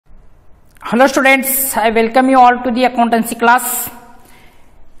Hello students, I welcome you all to the accountancy class.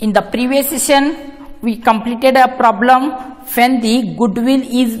 In the previous session, we completed a problem when the goodwill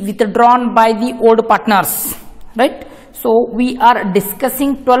is withdrawn by the old partners, right? So we are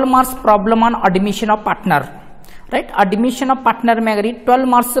discussing 12 marks problem on admission of partner, right? Admission of partner megari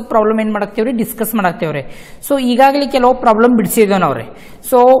 12 marks problem ಏನು ಮಾಡಾಕ್ತೇವ್ರಿ discuss ಮಾಡಾಕ್ತೇವ್ರಿ. So ಈಗಾಗಲೇ ಕೆಲವು problem ಬಿಡಿಸಿದ್ವಿ ನಾವ್ರಿ.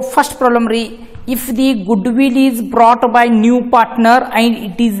 So first problem ರೀ, if the goodwill is brought by new partner and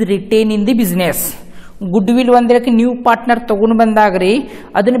it is retained in the business. Goodwill ಒಂದಕ್ಕೆ new partner ತಗೊಂಡು ಬಂದಾಗ್ರಿ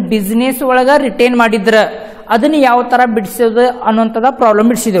ಅದನ್ನ business ಒಳಗ retain ಮಾಡಿದ್ರ ಅದನ್ನ ಯಾವ ತರ ಬಿಡಿಸೋದು ಅನ್ನೋಂಥದ problem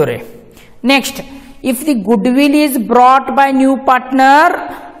ಬಿಡಿಸಿದೇವ್ರಿ. Next, if the goodwill is brought by new partner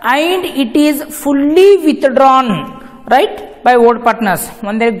and it is fully withdrawn, right, by old partners.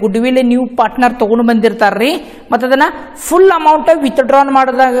 ಒಂದೇ goodwill ನ್ಯೂ ಪಾರ್ಟ್ನರ್ ತಗೊಂಡು ಬಂದಿರ್ತಾರ್ರಿ ಮತ್ತೆ ಅದನ್ನ ಫುಲ್ ಅಮೌಂಟ್ ವಿತ್ಡ್ರಾನ್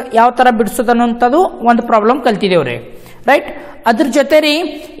ಮಾಡಿದಾಗ ಯಾವ ತರ ಬಿಡಿಸೋದು ಅನ್ನೋಂಥದ್ದು ಒಂದು ಪ್ರಾಬ್ಲಮ್ ಕಲ್ತಿದೇವ್ರಿ, ರೈಟ್. ಅದ್ರ ಜೊತೆ ರೀ,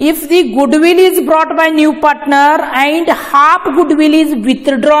 if the goodwill is brought by new partner and half goodwill is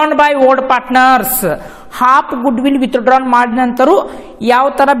withdrawn by old partners, half goodwill withdrawn ಮಾಡಿದ ನಂತರ ಯಾವ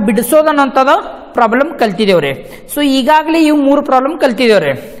ತರ ಬಿಡಿಸೋದು ಅನ್ನೋಂಥದ್ದು ಪ್ರಾಬ್ಲಮ್ ಕಲ್ತಿದೇವ್ರಿ. ಸೊ ಈಗಾಗಲೇ ಇವು ಮೂರು ಪ್ರಾಬ್ಲಮ್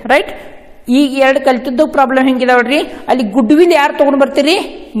ಕಲ್ತಿದೇವ್ರಿ, ರೈಟ್. ಈಗ ಎರಡು ಕಲ್ತಿದ್ದು ಪ್ರಾಬ್ಲಮ್ ಹೆಂಗಿದಾವ್ರಿ, ಅಲ್ಲಿ ಗುಡ್ವಿಲ್ ಯಾರು ತಗೊಂಡ್ ಬರ್ತೀರಿ,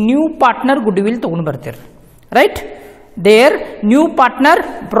 ನ್ಯೂ ಪಾರ್ಟ್ನರ್ ಗುಡ್ವಿಲ್ ತಗೊಂಡ್ ಬರ್ತೀರಿ, right. Their new partner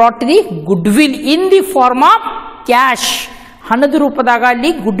brought the goodwill in the form of cash, ಹಣದ ರೂಪದಾಗ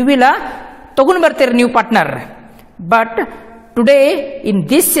ಅಲ್ಲಿ ಗುಡ್ವಿಲ್ ತಗೊಂಡ್ ಬರ್ತೀರಿ new partner. But today in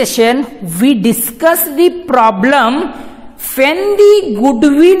this session we discuss the problem when the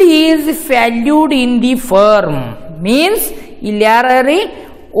goodwill is valued in the firm. Means ಇಲ್ಲಿ ಯಾರೀ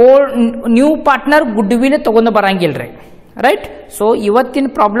old new partner goodwill ತಗೊಂಡು ಬರಂಗಿಲ್ರಿ, right. So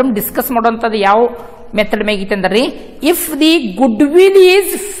ಇವತ್ತಿನ ಪ್ರಾಬ್ಲಮ್ ಡಿಸ್ಕಸ್ ಮಾಡೋಂಥದ್ದು ಯಾವ ಮೆಥಡ್ ಮೇಗಿತ್ತು ಅಂದ್ರಿ, if the goodwill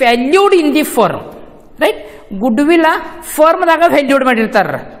is valued in the firm, right. Goodwill ಫರ್ಮ್ದಾಗ valued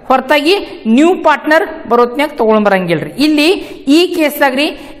ಮಾಡಿರ್ತಾರ, ಹೊರತಾಗಿ new partner ಬರೋತ್ನ್ಯಾಗ ತಗೊಂಡ್ ಬರಂಗಿಲ್ರಿ. ಇಲ್ಲಿ ಈ ಕೇಸ್ದಾಗ್ರಿ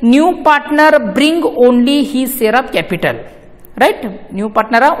new partner bring only he share of capital, right. New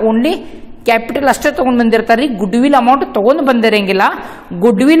partner only capital ಅಷ್ಟೇ ತಗೊಂಡ್ ಬಂದಿರ್ತಾರ್ರಿ, ಗುಡ್ವಿಲ್ ಅಮೌಂಟ್ ತಗೊಂಡ್ ಬಂದಿರಂಗಿಲ್ಲ.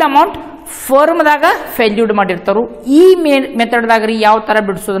 Goodwill amount ಫರ್ಮ್ದಾಗ valued ಮಾಡಿರ್ತಾರು. ಈ ಮೆಥಡ್ದಾಗ್ರಿ ಯಾವ ತರ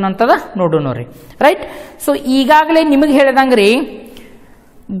ಬಿಡಿಸೋದನ್ನಂತದ ನೋಡೋಣ, ರೈಟ್. ಸೊ ಈಗಾಗಲೇ ನಿಮಗೆ ಹೇಳಿದಂಗ್ರಿ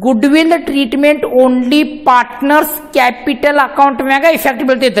goodwill treatment only partners capital account ಮ್ಯಾಗ ಇಫೆಕ್ಟ್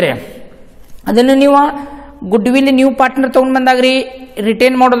ಬೀಳ್ತೈತ್ರಿ. ಅದನ್ನು ನೀವು ಗುಡ್ವಿಲ್ ನ್ಯೂ ಪಾರ್ಟ್ನರ್ ತಗೊಂಡ್ ಬಂದಾಗ್ರಿ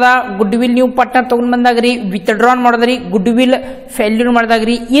ರಿಟೈನ್ ಮಾಡೋದ, ಗುಡ್ವಿಲ್ ನ್ಯೂ ಪಾರ್ಟ್ನರ್ ತಗೊಂಡ್ ಬಂದಾಗ್ರಿ ವಿತ್ಡ್ರಾನ್ ಮಾಡೋದ್ರಿ, goodwill failure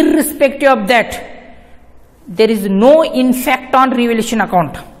ಮಾಡಿದಾಗ್ರಿ, irrespective of that there is no infect on revaluation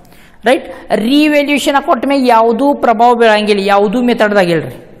account, right. Revaluation account ಮೇಲೆ ಯಾವುದೂ ಪ್ರಭಾವ ಬೀಳಂಗಿಲ್ಲ, ಯಾವುದೂ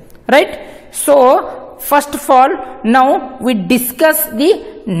ಮೆಥಡ್ದಾಗಿಲ್ರಿ, right. So first of all, now we discuss the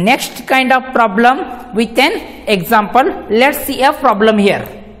next kind of problem with an example. Let's see a problem here.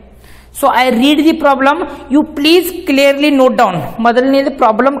 So I read the problem, you please clearly note down. ಮೊದಲನೇದು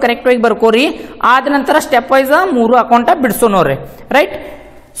problem correct ಆಗಿ ಬರ್ಕೋರಿ, ಆದ ನಂತರ step wise ಮೂರು account ಬಿಡಿಸೋಣವ್ರಿ, right.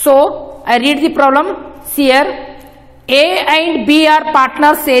 So I read the problem. here A and B are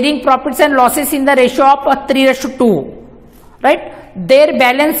partners sharing profits and losses in the ratio of 3:2, right. Their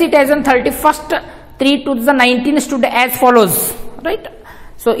balance sheet as on 31st 3/2019 stood as follows, right.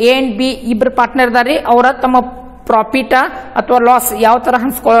 So A and B ಇಬ್ಬರು partner ಇದಾರೆ, ಅವರ ತಮ್ಮ profit ಅಥವಾ loss ಯಾವ ತರ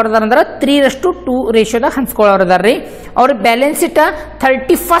ಹಂಚ್ಕೊಳ್ಳೋದಾರ ಅಂದ್ರೆ 3:2 ರೇಷಿಯೋದಾಗ ಹಂಚ್ಕೊಳ್ಳೋದಾರ್ರಿ. ಅವ್ರ balance sheet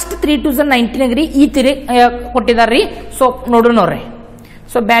 31st 3/2019 ಈ ತೀರಿ ಕೊಟ್ಟಿದಾರ್ರಿ. So ನೋಡೋಣವ್ರಿ.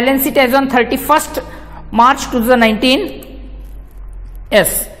 So balance sheet as on 31st March 2019. yes,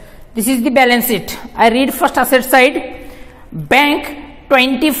 this is the balance sheet. I read first asset side. Bank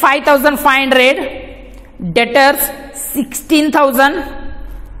 25,500, debtors 16,000,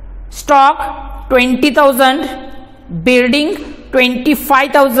 stock 20,000, building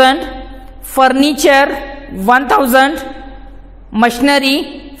 25,000, furniture 1,000, machinery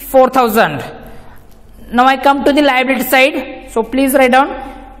 4,000. Now I come to the liability side. So please write down.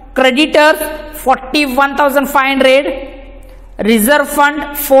 Creditors 41,500, reserve fund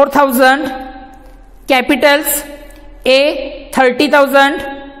 4,000, capitals A 30,000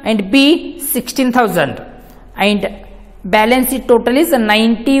 and B 16,000, and balance sheet total is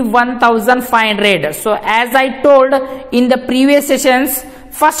 91,500. So as I told in the previous sessions,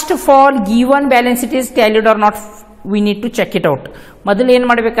 first of all given balance sheet is tallied or not, we need to check it out. ಮೊದಲು ಏನು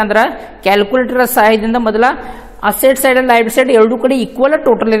ಮಾಡಬೇಕಂದ್ರೆ calculator ಸಹಾಯದಿಂದ ಮೊದಲ asset side and liability side ಎರಡು ಕಡೆ equal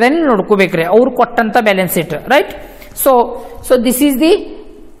total ಇದೆ ನೋಡ್ಕೋಬೇಕ್ರಿ ಅವ್ರು ಕೊಟ್ಟಂತ balance sheet, right. So this is the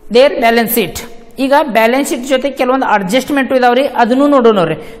there balance sheet. ಈಗ ಬ್ಯಾಲೆನ್ಸ್ ಶೀಟ್ ಜೊತೆ ಕೆಲವೊಂದು ಅಡ್ಜಸ್ಟ್ಮೆಂಟ್ ಇದಾವ್ರಿ, ಅದನ್ನು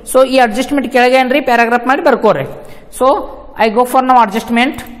ನೋಡೋಣವ್ರಿ. ಸೊ ಈ ಅಡ್ಜಸ್ಟ್ಮೆಂಟ್ ಕೆಳಗೆ ಏನ್ರಿ ಪ್ಯಾರಾಗ್ರಾಫ್ ಮಾಡಿ ಬರ್ಕೋರಿ. So I go for now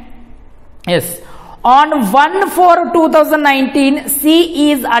adjustment. S, On 1/4/2019,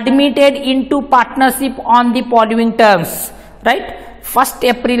 C is admitted into partnership on the following terms. Right? 1st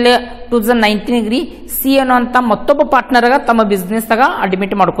April 2019 ರಿ ಸಿ ಅನ್ನುವಂಥ ಮತ್ತೊಬ್ಬ ಪಾರ್ಟ್ನರ್ ತಮ್ಮ ಬಿಸ್ನೆಸ್ ದಾಗ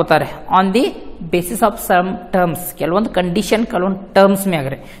ಅಡ್ಮಿಟ್ ಮಾಡ್ಕೋತಾರೆ on the basis of some terms, ಕೆಲವೊಂದು condition ಕೆಲವೊಂದು terms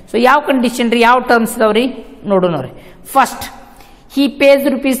ಮ್ಯಾಗ್ರಿ. So ಯಾವ condition ರೀ, ಯಾವ ಟರ್ಮ್ಸ್ ಇದಾವ್ರಿ ನೋಡೋಣ ರೀ. First, he pays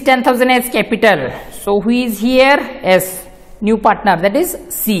rupees 10,000 as capital. So who is here? S, new partner, that is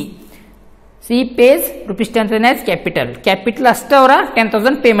C. C pays rupees 10,000 as capital. Capital ಅಷ್ಟೇ ಅವರ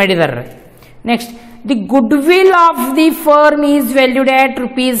 10,000 ಪೇ ಮಾಡಿದ್ದಾರೆ. Next, the goodwill of the firm is valued at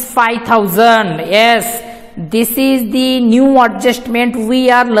rupees 5,000. Yes, this is the new adjustment we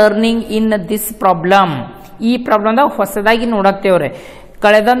are learning in this problem. ಈ ಪ್ರಾಬ್ಲಮ್ದಾಗ ಹೊಸದಾಗಿ ನೋಡತ್ತೇವ್ರೆ.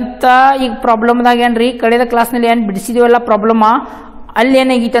 ಕಳೆದಂತ ಈಗ ಪ್ರಾಬ್ಲಮ್ದಾಗ ಏನ್ರಿ, ಕಳೆದ ಕ್ಲಾಸ್ನಲ್ಲಿ ಏನ್ ಬಿಡಿಸಿದೀವಲ್ಲ ಪ್ರಾಬ್ಲಮ್, ಅಲ್ಲಿ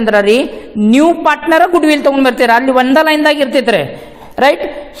ಏನಾಗೈತೆ ಅಂದ್ರ ರೀ, ನ್ಯೂ ಪಾರ್ಟ್ನರ್ ಗುಡ್ ವಿಲ್ ತಗೊಂಡ್ ಬರ್ತೀರ, ಅಲ್ಲಿ ಒಂದ ಲೈನ್ದಾಗ ಇರ್ತೈತ್ರಿ. Right,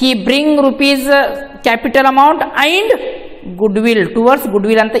 he bring rupees capital amount and good will towards good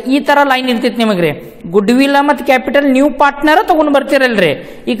will ಅಂತ ಈ ತರ ಲೈನ್ ಇರ್ತೈತಿ ನಿಮಗ್ರಿ. ಗುಡ್ ವಿಲ್ ಮತ್ತು ಕ್ಯಾಪಿಟಲ್ ನ್ಯೂ ಪಾರ್ಟ್ನರ್ ತಗೊಂಡ್ ಬರ್ತೀರಲ್ರಿ.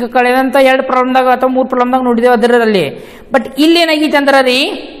 ಈಗ ಕಳೆದಂತ 2 ಪ್ರಾಬ್ಲಮ್ದಾಗ ಅಥವಾ 3 ಪ್ರಾಬ್ಲಮ್ದಾಗ ನೋಡಿದೇವೆ ಅದರಲ್ಲಿ. ಬಟ್ ಇಲ್ಲಿ ಏನಾಗೈತೆ ಅಂದ್ರ ರೀ,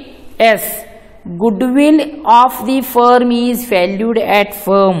 S, goodwill of the firm is valued at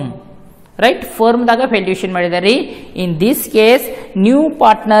firm. Right, firm daga valuation ಮಾಡಿದಾರೆ. In this case, new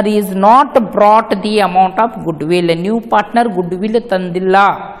partner is not brought the amount of goodwill. New partner goodwill ತಂದಿಲ್ಲ.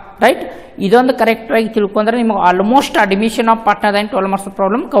 Right, ಇದೊಂದು ಕರೆಕ್ಟ್ ಆಗಿ ತಿಳ್ಕೊಂಡ್ರೆ ನಿಮಗೆ almost admission of partner and 12 marks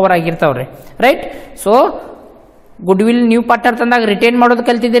problem cover ಆಗಿರ್ತಾವ್ರಿ. Right, so good will new partner ತಂದಾಗ retain ಮಾಡೋದು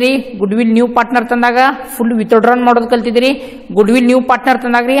ಕಲ್ತಿದ್ದೀರಿ, good will new partner ತಂದಾಗ full withdrawn ಮಾಡೋದು ಕಲ್ತಿದ್ದೀರಿ, good will new partner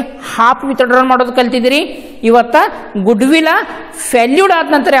ತಂದಾಗ್ರಿ half withdrawn ಮಾಡೋದು ಕಲ್ತಿದ್ದೀರಿ. ಇವತ್ತ ಗುಡ್ ವಿಲ್ ವ್ಯಾಲ್ಯೂಡ್ ಆದ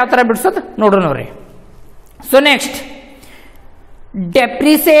ನಂತರ ಯಾವ ತರ ಬಿಡಿಸೋದು ನೋಡೋಣ ನೋಡ್ರಿ. So next,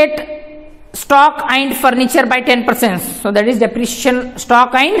 depreciate stock and furniture by 10%. So that is depreciation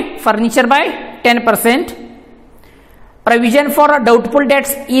stock and furniture by 10%. Provision for doubtful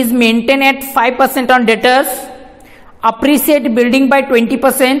debts is maintained at 5% on debtors. Appreciate building by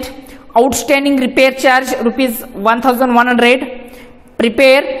 20%. Outstanding repair charge rupees 1,100.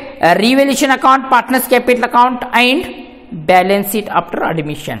 Prepare a revaluation account, partners capital account and balance it after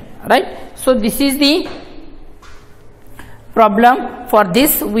admission. Right, so this is the problem. For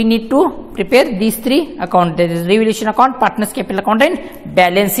this we need to prepare these 3 accounts, that is revaluation account, partners capital account and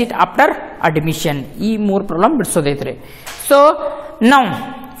balance it after admission. ಈ 3 problem ಬಿಡಿಸೋದೈತ್ರಿ. So ನಾವು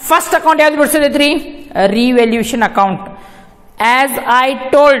first account ಯಾವ್ದು ಬಿಡಿಸೋದೈತ್ರಿ, revaluation account. As I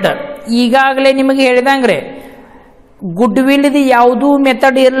told, ಈಗಾಗಲೇ ನಿಮಗೆ ಹೇಳಿದಂಗ್ರೆ good will ಯಾವುದು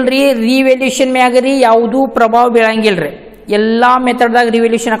method ಇರಲ್ರಿ, revaluation ಮ್ಯಾಗ್ರಿ ಯಾವುದು ಪ್ರಭಾವ ಬೀಳಂಗಿಲ್ರಿ. ಎಲ್ಲಾ ಮೆಥಡ್ದಾಗ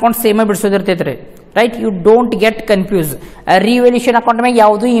revaluation account same ಬಿಡಿಸೋದಿರ್ತೈತ್ರಿ. Right, you don't get confuse. Revaluation account ಮ್ಯಾಗ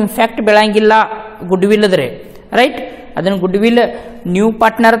ಯಾವುದು ಇಂಫ್ಯಾಕ್ಟ್ ಬೆಳಂಗಿಲ್ಲ ಗುಡ್ ವಿಲ್ ಅದ್ರಿ. ರೈಟ್, ಅದನ್ನ ಗುಡ್ ವಿಲ್ ನ್ಯೂ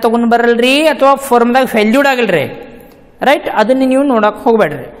ಪಾರ್ಟ್ನರ್ ತಗೊಂಡ್ ಬರಲ್ರಿ ಅಥವಾ ಫರ್ಮ್ದಾಗ ವ್ಯಾಲ್ಯೂಡ್ ಆಗಲ್ರಿ. ರೈಟ್, ಅದನ್ನ ನೀವು ನೋಡಕ್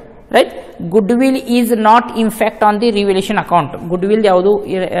ಹೋಗ್ಬೇಡ್ರಿ. Right, good will is not ಇಂಫ್ಯಾಕ್ಟ್ on the revaluation account. Good will ಯಾವುದು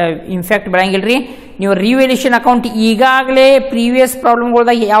ಇಂಫ್ಯಾಕ್ಟ್ ಬೆಳಂಗಿಲ್ರಿ. ನೀವು ರಿವ್ಯಾಲ್ಯೂಯೇಷನ್ ಅಕೌಂಟ್ ಈಗಾಗಲೇ ಪ್ರೀವಿಯಸ್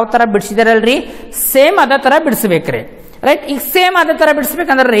ಪ್ರಾಬ್ಲಮ್ಗಳದಾಗ ಯಾವ ತರ ಬಿಡಿಸಿದಾರಲ್ರಿ, ಸೇಮ್ ಅದೇ ತರ ಬಿಡಿಸ್ಬೇಕ್ರಿ. ರೈಟ್, ಈಗ ಸೇಮ್ ಅದೇ ತರ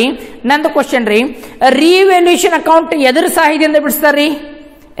ಬಿಡಿಸ್ಬೇಕಂದ್ರೆ ರೀ, ನಂದು ಕ್ವಶನ್ ರೀ, ರಿವ್ಯಾಲ್ಯೂಯೇಷನ್ ಅಕೌಂಟ್ ಎದುರು ಸಹಾಯದಿಂದ ಬಿಡಿಸ್ತಾರ್ರಿ?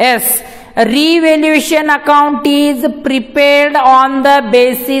 S, revaluation account is prepared on the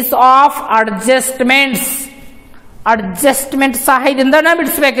basis of adjustments. Adjustment ಸಹಾಯದಿಂದ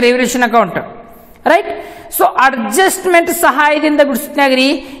ಬಿಡಿಸ್ಬೇಕು revaluation account. Right, so adjustment ಸಹಾಯದಿಂದ ಬಿಡಿಸ್ತಾಗ್ರಿ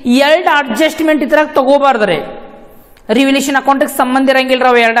 2 ಅಡ್ಜಸ್ಟ್ಮೆಂಟ್ ಇದ್ರಾಗ ತಗೋಬಾರ್ದ್ರಿ. ರಿವ್ಯಾಲ್ಯೂಯೇಷನ್ ಅಕೌಂಟ್ ಸಂಬಂಧ ಇರಂಗಿಲ್ರಿ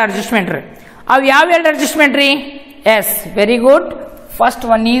ಅವು 2 ಅಡ್ಜಸ್ಟ್ಮೆಂಟ್ ರೀ. ಅವು ಯಾವ 2 ಅಡ್ಜಸ್ಟ್ಮೆಂಟ್ ರೀ? Yes, very good. First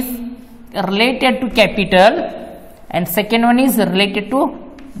one is related to capital and second one is related to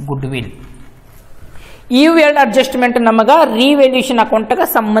goodwill. ಇವು 2 ಅಡ್ಜಸ್ಟ್ಮೆಂಟ್ ನಮಗ ರಿವ್ಯಾಲ್ಯೂಯೇಷನ್ ಅಕೌಂಟ್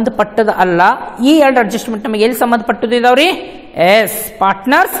ಸಂಬಂಧಪಟ್ಟದ ಅಲ್ಲ. ಈ 2 ಅಡ್ಜಸ್ಟ್ಮೆಂಟ್ ನಮಗೆ ಎಲ್ಲಿ ಸಂಬಂಧಪಟ್ಟದ ಇದಾವ್ರಿ? ಎಸ್,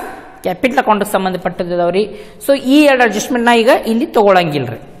 ಪಾರ್ಟ್ನರ್ಸ್ ಕ್ಯಾಪಿಟಲ್ ಅಕೌಂಟ್ ಸಂಬಂಧಪಟ್ಟದ ಇದಾವ್ರಿ. ಸೊ ಈ 2 ಅಡ್ಜಸ್ಟ್ಮೆಂಟ್ ನ ಈಗ ಇಲ್ಲಿ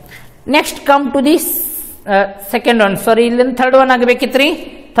ತಗೊಳಂಗಿಲ್ರಿ. Next come to the second one. ಸಾರಿ, ಇಲ್ಲಿ third one ಆಗಬೇಕಿತ್ರಿ.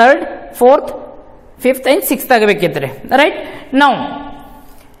 Third, fourth, 5th and 6th ಆಗಬೇಕಿತ್ರಿ. Right, now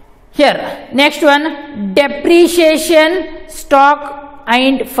here next one, depreciation stock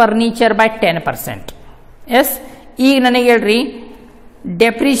and furniture by 10%. S, ಈಗ ನನಗೆ ಹೇಳ್ರಿ,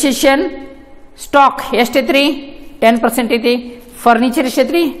 ಡೆಪ್ರಿಸಿಯೇಷನ್ ಸ್ಟಾಕ್ ಎಷ್ಟೈತ್ರಿ? 10% ಐತಿ. ಫರ್ನಿಚರ್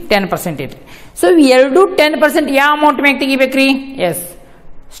ಎಷ್ಟೈತ್ರಿ? 10% ಐತಿ. ಸೊ ಎರಡು 10% ಯಾವ ಅಮೌಂಟ್ ಮ್ಯಾಗ ತೆಗಿಬೇಕ್ರಿ? ಎಸ್,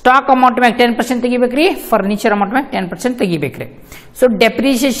 ಸ್ಟಾಕ್ ಅಮೌಂಟ್ ಮ್ಯಾಗ 10% ತೆಗಿಬೇಕ್ರಿ, ಫರ್ನಿಚರ್ ಅಮೌಂಟ್ ಮ್ಯಾಗ 10% ತೆಗಿಬೇಕ್ರಿ. ಸೊ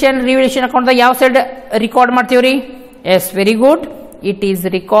ಡೆಪ್ರಿಸಿಯೇಷನ್ ರಿವ್ಯಾಲ್ಯೂಯೇಷನ್ ಅಕೌಂಟ್ ಯಾವ ಸೈಡ್ ರಿಕಾರ್ಡ್ ಮಾಡ್ತೀವ್ರಿ? S, very good, it is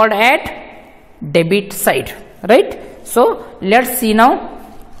record at debit side. Right, so let's see now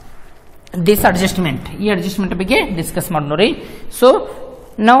this adjustment. ಈ ಅಡ್ಜಸ್ಟ್ಮೆಂಟ್ ಬಗ್ಗೆ ಡಿಸ್ಕಸ್ ಮಾಡೋರಿ. ಸೊ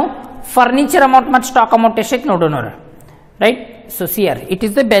ನಾವು furniture amount ಮತ್ತು stock amount ಎಷ್ಟೈತೆ ನೋಡೋಣ, right. So ಸಿಯರ್ it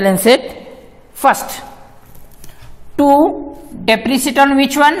is the balance sheet. First to depreciate on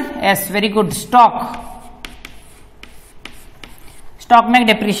which one? Yes, very good. Stock make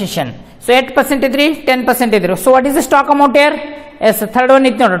depreciation. So 8% idri, 10% idri. So what is the stock amount here? Yes, third one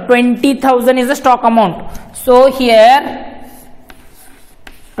is 20,000 is the stock amount. So here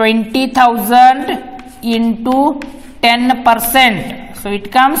 20,000 into 10%. So it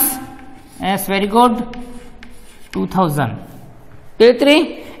comes, yes, very good, 2,000.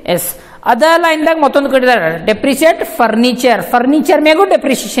 Yes. Other ಲೈನ್ದಾಗ ಮತ್ತೊಂದು ಕೊಟ್ಟಿದ್ದಾರೆ, depreciate furniture ಮೇಗೂ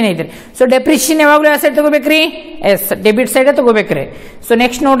depreciation ಐತ್ರಿ. So depreciation ಯಾವಾಗಲೂ ಯಾವ side ತಗೋಬೇಕ್ರಿ? S, debit side ತಗೋಬೇಕ್ರಿ. So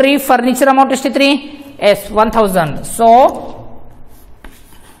next ನೋಡ್ರಿ, furniture amount ಎಷ್ಟೈತ್ರಿ? S, 1,000. So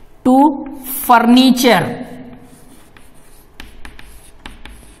to furniture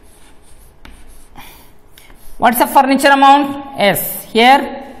what's a furniture amount? S, here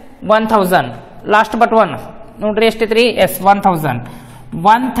 1,000. Last but one ನೋಡ್ರಿ ಎಷ್ಟೈತ್ರಿ? S, 1,000.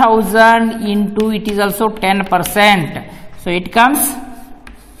 1,000 into it is also 10%, so it comes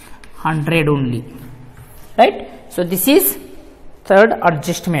 100 only, right? So this is third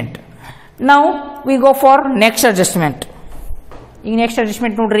adjustment. Now we go for next adjustment. In next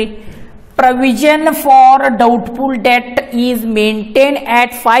adjustment nodri, provision for doubtful debt is maintained at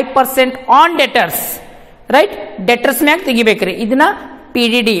 5% on debtors, right? Debtors ಮ್ಯಾಗ ತೆಗಿಬೇಕ್ರಿ ಇದನ್ನ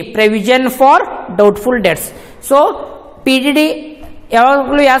PDD, provision for doubtful debts. So PDD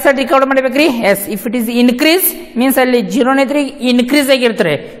ಯಾವಾಗಲೂ ಯಾವ side record ಮಾಡಬೇಕ್ರಿ? S, if it is increase means ಅಲ್ಲಿ zero ಐತ್ರಿ, increase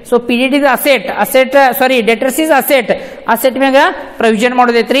ಆಗಿರ್ತಾರೆ. So PDD is debtors is asset ಮ್ಯಾಗ provision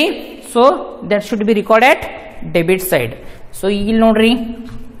ಮಾಡೋದೈತ್ರಿ. So that should be record at debit side. So ಇಲ್ಲಿ ನೋಡ್ರಿ,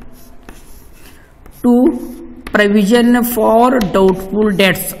 to provision for doubtful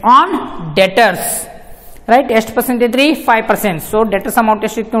debts on debtors, right? ಎಷ್ಟು percent ಐತ್ರಿ? 5%. So debtors amount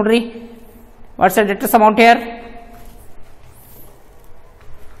ಎಷ್ಟು ಇತ್ತು ನೋಡ್ರಿ? What's the debtors amount here?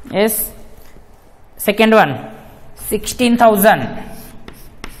 Yes, second one 16,000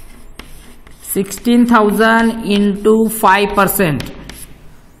 into 5%,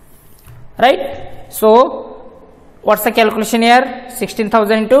 right? So what's the calculation here?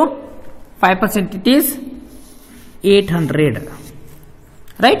 16,000 into 5%, it is 800,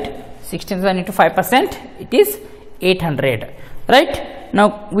 right? 16,000 into 5%, it is 800, right? Now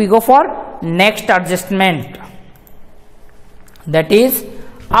we go for next adjustment, that is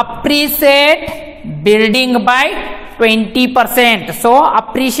appreciate building by 20%. So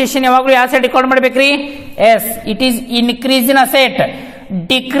appreciation ಯಾವಾಗಲೂ ಯಾವ side record ಮಾಡಬೇಕ್ರಿ? S, it is increase in asset,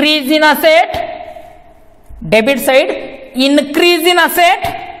 decrease in asset debit side, increase in asset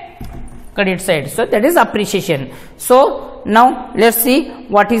credit side. So that is appreciation. So now let's see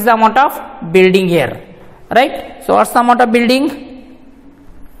what is the amount of building here, right? So what's the amount of building?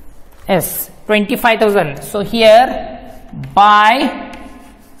 Yes, 25,000. So here by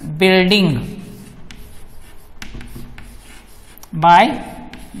building,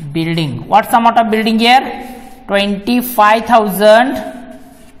 what's the amount of building here? 25,000,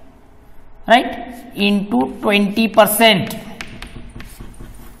 right, into 20%,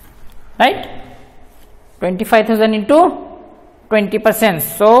 right? 25,000 into 20%.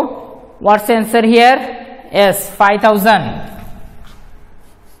 So what's the answer here? Yes, 5,000.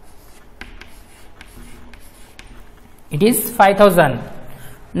 It is 5,000.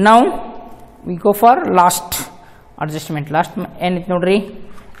 Now we go for last adjustment. Last and nodri,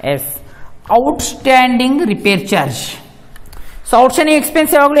 yes, outstanding repair charge. So outstanding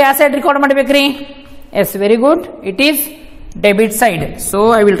expense yavaglu ಯಾವ side record ಮಾಡಬೇಕ್ರಿ? Yes, very good, it is debit side. So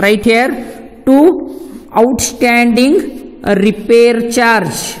I will write here to outstanding repair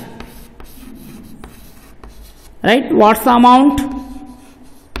charge, right? What's the amount?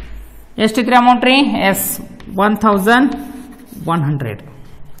 ಎಷ್ಟಿತ್ರಿ amount ರೀ? S, 1,100,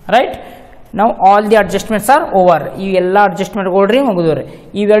 right? Now all the adjustments are over. ಈ ಎಲ್ಲ adjustment ಗೋಳ್ರಿ ಮುಗಿದವ್ರಿ.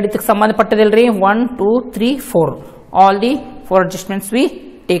 ಇವೆರಡಕ್ಕೆ ಸಂಬಂಧಪಟ್ಟದಿಲ್ರಿ 1 2 3 4. All the 4 adjustments we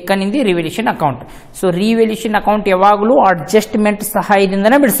taken in the revaluation account. So revaluation account ಯಾವಾಗಲೂ adjustment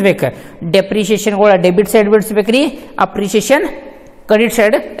ಸಹಾಯದಿಂದನೇ ಬಿಡಿಸಬೇಕು. Depreciation ಗೋಳ debit side ಬಿಡಿಸಬೇಕ್ರಿ, appreciation credit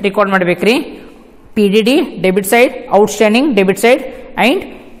side record ಮಾಡಬೇಕ್ರಿ. PDD debit side, outstanding debit side, and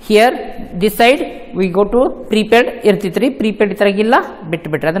here this side we go to prepaid ಇರ್ತಿತ್ರಿ. Prepaid ಇತರಾಗಿಲ್ಲ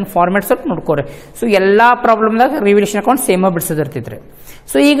ಬಿಟ್ಬಿಟ್ರಿ, ಅದನ್ನ format ಸ್ವಲ್ಪ ನೋಡ್ಕೋರಿ. So ಎಲ್ಲಾ ಪ್ರಾಬ್ಲಮ್ದಾಗ revaluation account same ಬಿಡಿಸೋದಿರ್ತಿತ್ರಿ.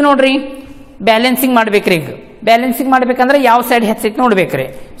 So ಈಗ ನೋಡ್ರಿ balancing ಮಾಡ್ಬೇಕ್ರಿ. ಈಗ ಬ್ಯಾಲೆನ್ಸಿಂಗ್ ಮಾಡ್ಬೇಕಂದ್ರೆ ಯಾವ ಸೈಡ್ ಹೆಚ್ಚೈತಿ ನೋಡ್ಬೇಕ್ರಿ.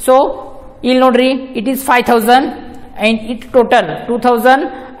 ಸೊ ಇಲ್ಲಿ ನೋಡ್ರಿ, it is 5,000 and it total 2,000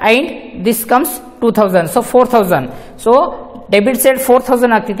 and this comes 2,000. So 4,000. So debit side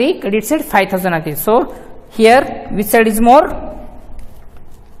 4,000 ಆಗ್ತೈತಿ, ಕ್ರೆಡಿಟ್ ಸೈಡ್ 5,000 ಆಗ್ತೈತಿ. So here which side is more?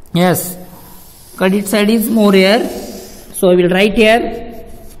 Yes, credit side is more here, so I will write here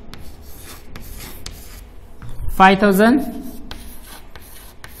 5,000.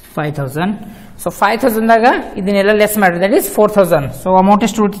 So 5,000 daga idinella less matter, that is 4,000. So amount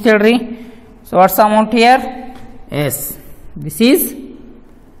is 230. So what's the amount here? Yes, this is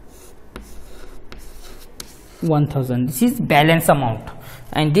 1,000. This is balance amount,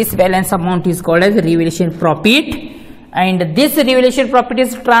 and this balance amount is called as revaluation profit, and this revaluation profit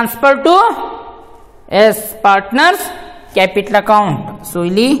is transferred to partners capital account. So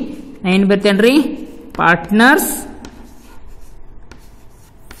ಇಲ್ಲಿ ಏನು ಬರ್ತೇನ್ರಿ, partners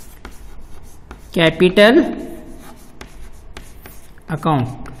capital account.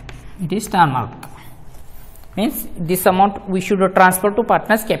 It is star mark, means this amount we should transfer to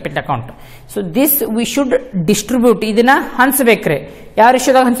partners capital account. So this we should distribute, ಇದನ್ನ ಹಂಚಬೇಕ್ರಿ. ಯಾವ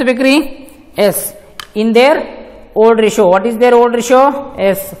ರೇಷಿಯೋದಾಗ ಹಂಚಬೇಕ್ರಿ? Yes, in their old ratio. What is their old ratio?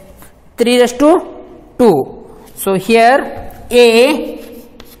 Yes, 3:2. So here A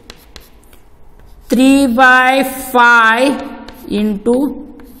 3/5 into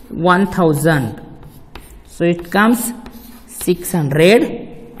 1,000. So it comes 600,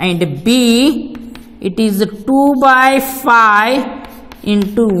 and B it is 2/5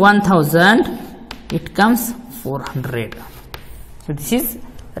 into 1,000. It comes 400. So this is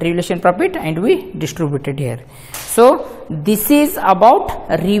revaluation profit, and we distributed here. So this is about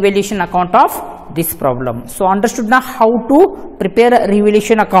revaluation account of this problem. So understood now how to prepare a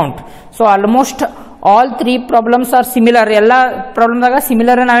revaluation account. So almost all three problems are similar. ಎಲ್ಲ problem ದಾಗ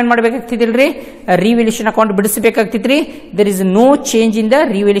similar ನಾವೇನ್ ಮಾಡಬೇಕಾಗ್ತಿದಿಲ್ರಿ, revaluation account ಬಿಡಿಸಬೇಕಾಗ್ತಿದ್ರಿ. There is no change in the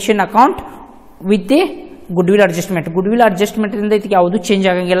revaluation account with the goodwill adjustment. Goodwill adjustment ಇಂದ ಇದಕ್ಕೆ ಯಾವುದು change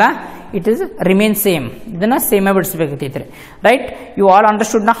ಆಗಂಗಿಲ್ಲ, it is remain same. ಇದನ್ನ same ಬಿಡಿಸಬೇಕಾಗ್ತಿದ್ರಿ. Right, you all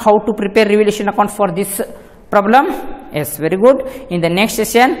understood now how to prepare revaluation account for this problem? Yes, very good. In the next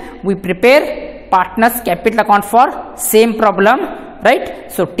session we prepare partners capital account for same problem, right?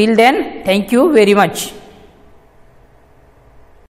 So till then, thank you very much.